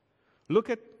 Look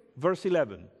at verse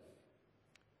 11.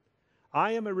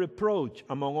 I am a reproach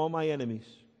among all my enemies,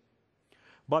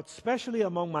 but especially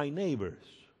among my neighbors,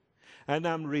 and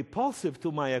am repulsive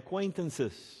to my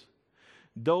acquaintances.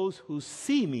 Those who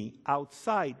see me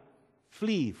outside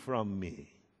flee from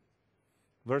me.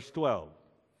 Verse 12.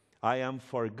 I am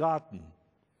forgotten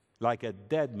like a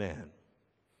dead man,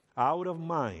 out of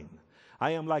mind.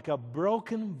 I am like a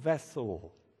broken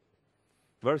vessel.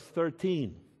 Verse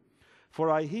 13. For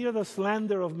I hear the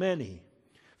slander of many.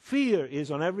 Fear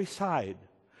is on every side.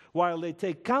 While they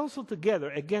take counsel together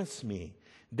against me,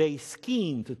 they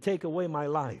scheme to take away my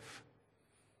life.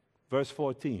 Verse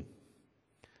 14.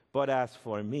 But as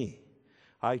for me,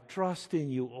 I trust in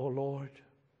you, O Lord.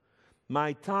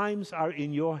 My times are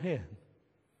in your hand.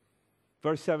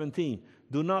 Verse 17.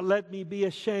 Do not let me be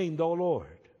ashamed, O Lord.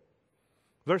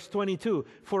 Verse 22.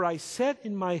 For I said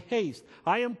in my haste,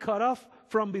 I am cut off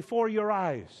from before your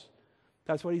eyes.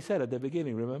 That's what he said at the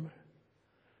beginning, remember?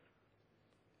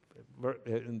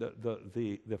 In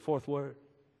the fourth word.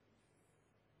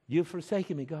 You've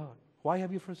forsaken me, God. Why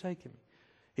have you forsaken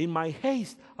me? In my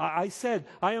haste, I said,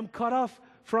 I am cut off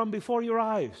from before your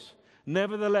eyes.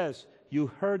 Nevertheless, you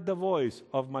heard the voice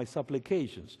of my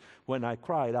supplications when I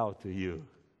cried out to you.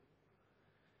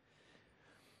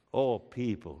 Oh,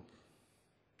 people,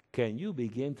 can you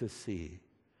begin to see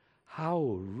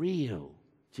how real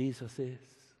Jesus is?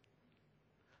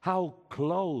 How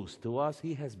close to us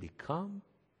he has become?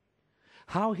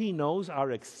 How he knows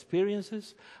our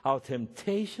experiences, our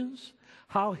temptations,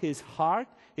 how his heart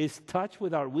is touched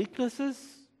with our weaknesses?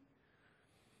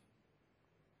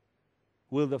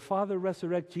 Will the Father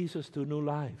resurrect Jesus to new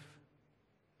life?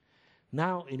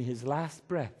 Now, in his last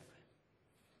breath,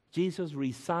 Jesus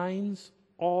resigns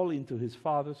all into his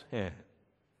Father's hand.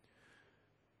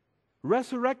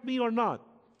 Resurrect me or not,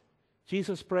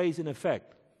 Jesus prays in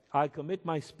effect, I commit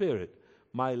my spirit,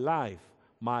 my life,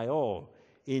 my all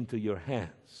into your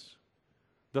hands.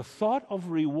 The thought of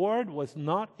reward was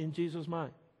not in Jesus'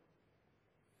 mind.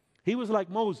 He was like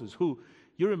Moses, who,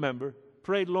 you remember,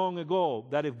 prayed long ago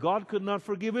that if God could not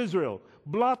forgive Israel,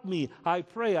 blot me, I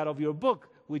pray, out of your book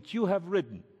which you have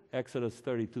written. Exodus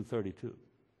 32:32.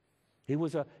 He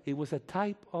was a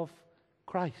type of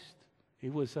Christ.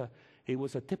 It was a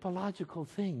typological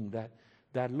thing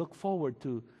that looked forward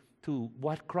to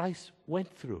what Christ went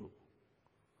through.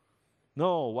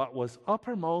 No, what was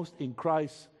uppermost in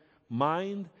Christ's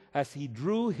mind as he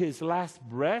drew his last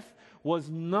breath was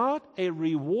not a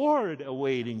reward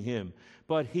awaiting him,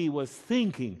 but he was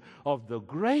thinking of the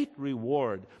great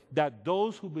reward that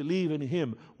those who believe in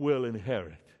him will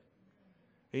inherit.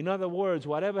 In other words,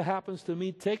 whatever happens to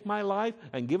me, take my life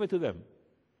and give it to them.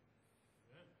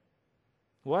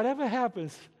 Whatever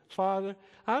happens, Father,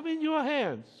 I'm in your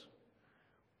hands.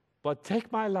 But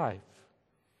take my life,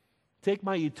 take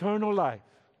my eternal life,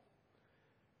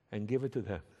 and give it to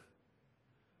them.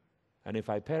 And if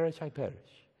I perish, I perish.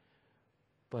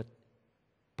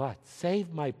 But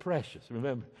save my precious,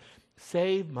 remember,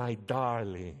 save my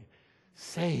darling,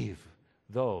 save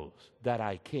those that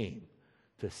I came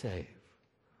to save.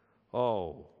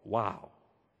 Oh, wow.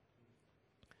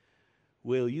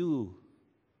 Will you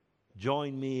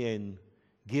join me in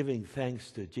giving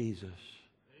thanks to Jesus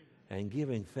and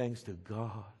giving thanks to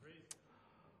God?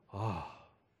 Oh,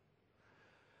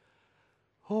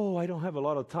 I don't have a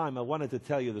lot of time. I wanted to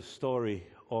tell you the story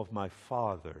of my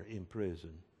father in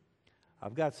prison.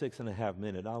 I've got 6.5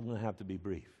 minutes. I'm going to have to be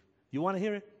brief. You want to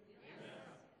hear it? Yes.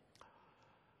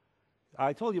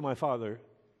 I told you my father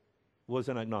was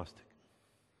an agnostic.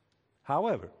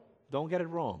 However, don't get it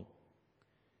wrong.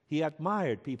 He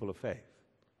admired people of faith.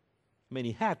 I mean,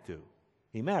 he had to.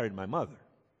 He married my mother.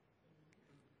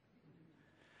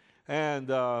 And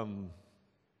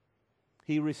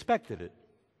he respected it.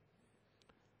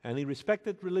 And he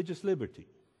respected religious liberty.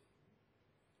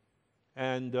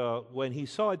 And when he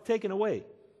saw it taken away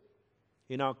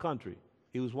in our country,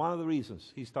 it was one of the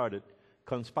reasons he started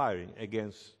conspiring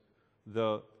against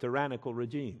the tyrannical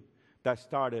regime that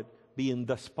started being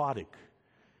despotic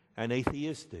and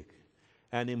atheistic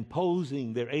and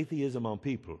imposing their atheism on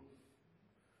people.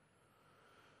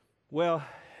 Well,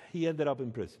 he ended up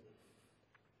in prison.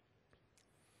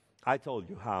 I told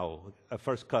you how a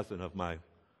first cousin of my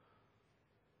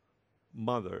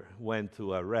mother went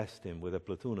to arrest him with a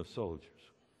platoon of soldiers.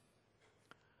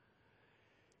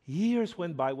 Years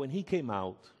went by. When he came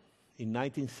out in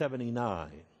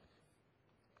 1979,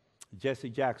 Jesse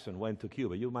Jackson went to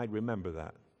Cuba. You might remember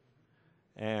that.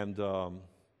 And the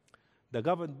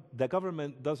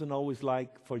government doesn't always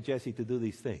like for Jesse to do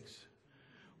these things.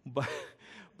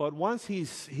 But once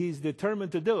he's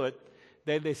determined to do it,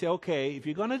 then they say, okay, if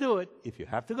you're going to do it, if you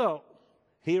have to go,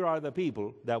 here are the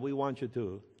people that we want you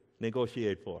to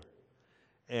negotiate for.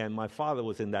 And my father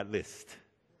was in that list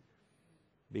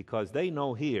because they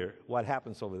know here what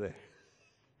happens over there.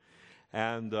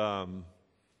 And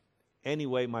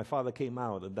anyway, my father came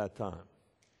out at that time.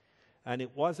 And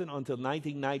it wasn't until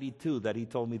 1992 that he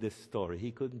told me this story. He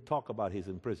couldn't talk about his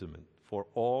imprisonment for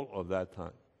all of that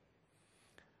time.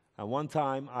 And one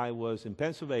time I was in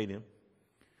Pennsylvania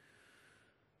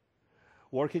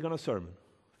working on a sermon,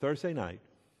 Thursday night.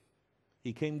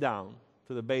 He came down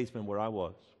to the basement where I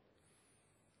was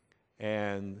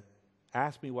and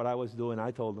asked me what I was doing.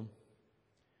 I told him.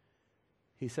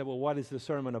 He said, well, what is the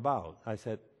sermon about? I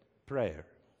said, prayer.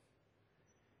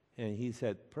 And he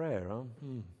said, prayer, huh?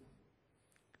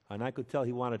 And I could tell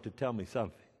he wanted to tell me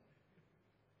something.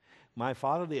 My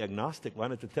father, the agnostic,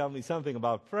 wanted to tell me something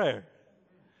about prayer.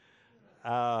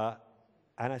 And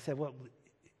I said, well,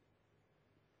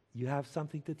 you have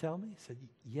something to tell me? He said,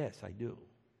 yes, I do.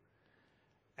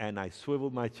 And I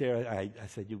swiveled my chair. I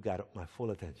said, you've got my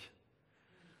full attention.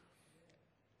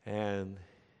 And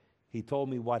he told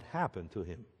me what happened to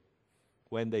him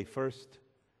when they first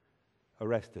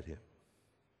arrested him.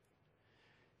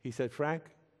 He said, Frank,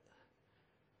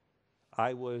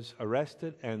 I was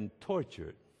arrested and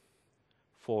tortured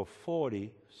for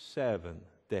 47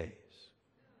 days.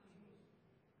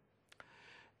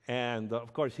 And,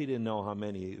 of course, he didn't know how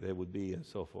many there would be and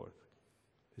so forth.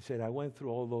 He said, I went through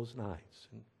all those nights.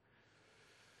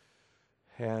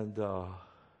 And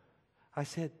I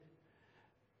said,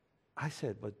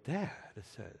 but Dad, I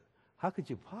said, how could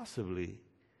you possibly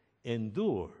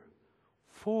endure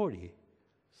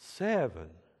 47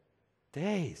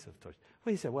 days of torture?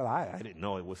 Well, he said, well, I didn't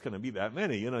know it was going to be that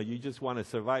many. You know, you just want to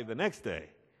survive the next day.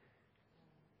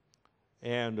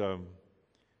 And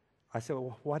I said,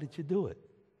 well, why did you do it?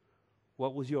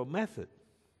 What was your method?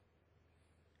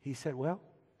 He said, well,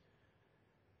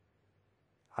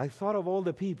 I thought of all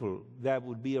the people that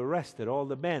would be arrested, all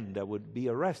the men that would be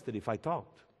arrested if I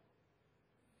talked.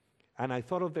 And I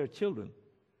thought of their children.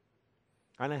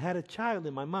 And I had a child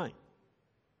in my mind.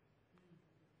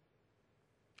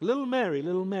 Little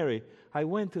Mary. I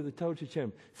went to the torture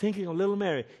chamber thinking of little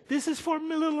Mary. This is for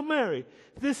little Mary.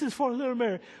 This is for little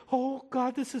Mary. Oh,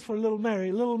 God, this is for little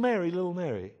Mary, little Mary, little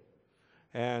Mary.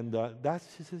 And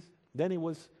then it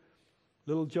was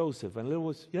little Joseph. And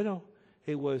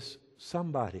it was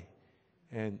somebody.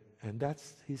 And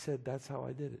he said, that's how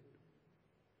I did it.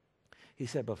 He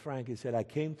said, but Frank, he said, I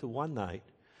came to one night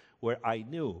where I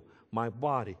knew my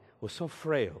body was so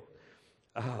frail.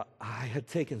 I had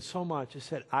taken so much. He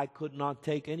said, I could not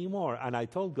take any more. And I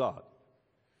told God,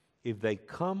 if they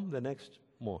come the next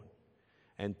morning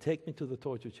and take me to the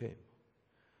torture chamber,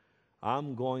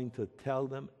 I'm going to tell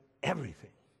them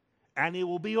everything, and it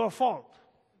will be your fault.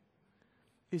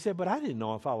 He said, but I didn't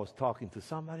know if I was talking to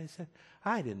somebody. He said,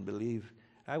 I didn't believe,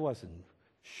 I wasn't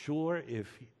sure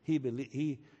if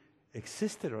he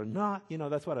existed or not. You know,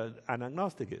 that's what an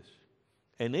agnostic is.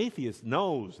 An atheist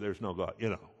knows there's no God, you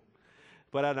know.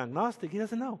 But an agnostic, he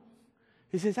doesn't know.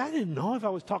 He says, I didn't know if I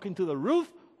was talking to the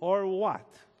roof or what.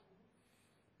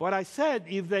 But I said,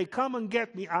 if they come and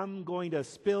get me, I'm going to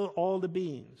spill all the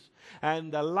beans.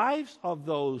 And the lives of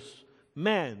those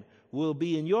men will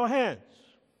be in your hands.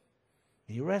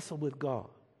 He wrestled with God.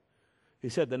 He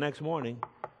said the next morning,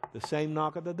 the same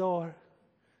knock at the door,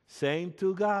 same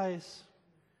two guys.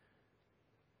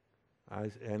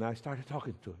 And I started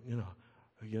talking to him,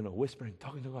 you know, whispering,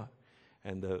 talking to God.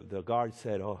 And the guard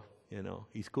said, oh, you know,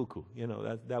 he's cuckoo. You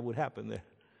know, that would happen there.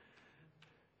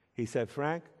 He said,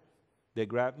 Frank, they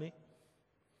grabbed me.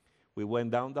 We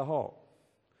went down the hall.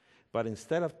 But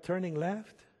instead of turning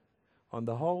left on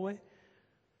the hallway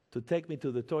to take me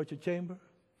to the torture chamber,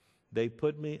 they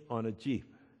put me on a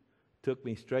jeep, took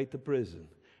me straight to prison,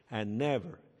 and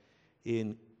never,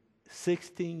 in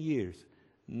 16 years,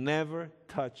 never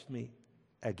touched me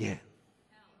again.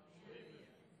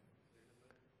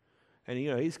 And,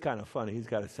 you know, he's kind of funny. He's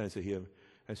got a sense of humor.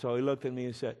 And so he looked at me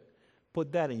and said,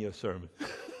 put that in your sermon.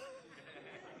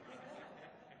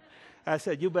 I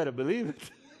said, you better believe it.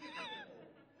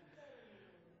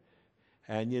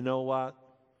 And you know what?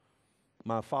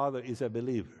 My father is a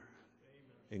believer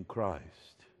in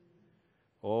Christ.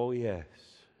 Oh, yes.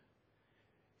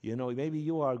 You know, maybe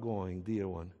you are going, dear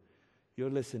one. You're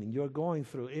listening. You're going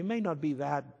through. It may not be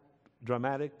that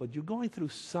dramatic, but you're going through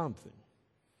something.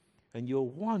 And you're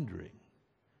wondering,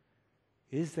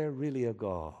 is there really a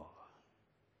God?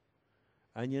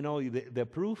 And you know, the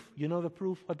proof, you know the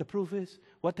proof, what the proof is?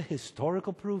 What the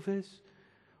historical proof is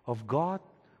of God?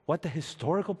 What the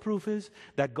historical proof is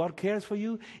that God cares for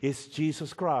you is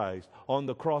Jesus Christ on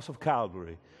the cross of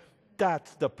Calvary.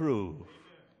 That's the proof.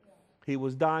 He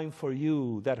was dying for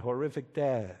you, that horrific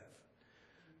death,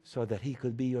 so that he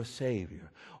could be your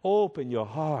Savior. Open your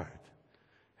heart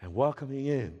and welcome him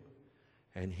in,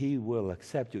 and he will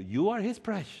accept you. You are his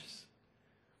precious.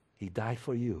 He died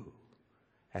for you.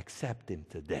 Accept him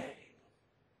today.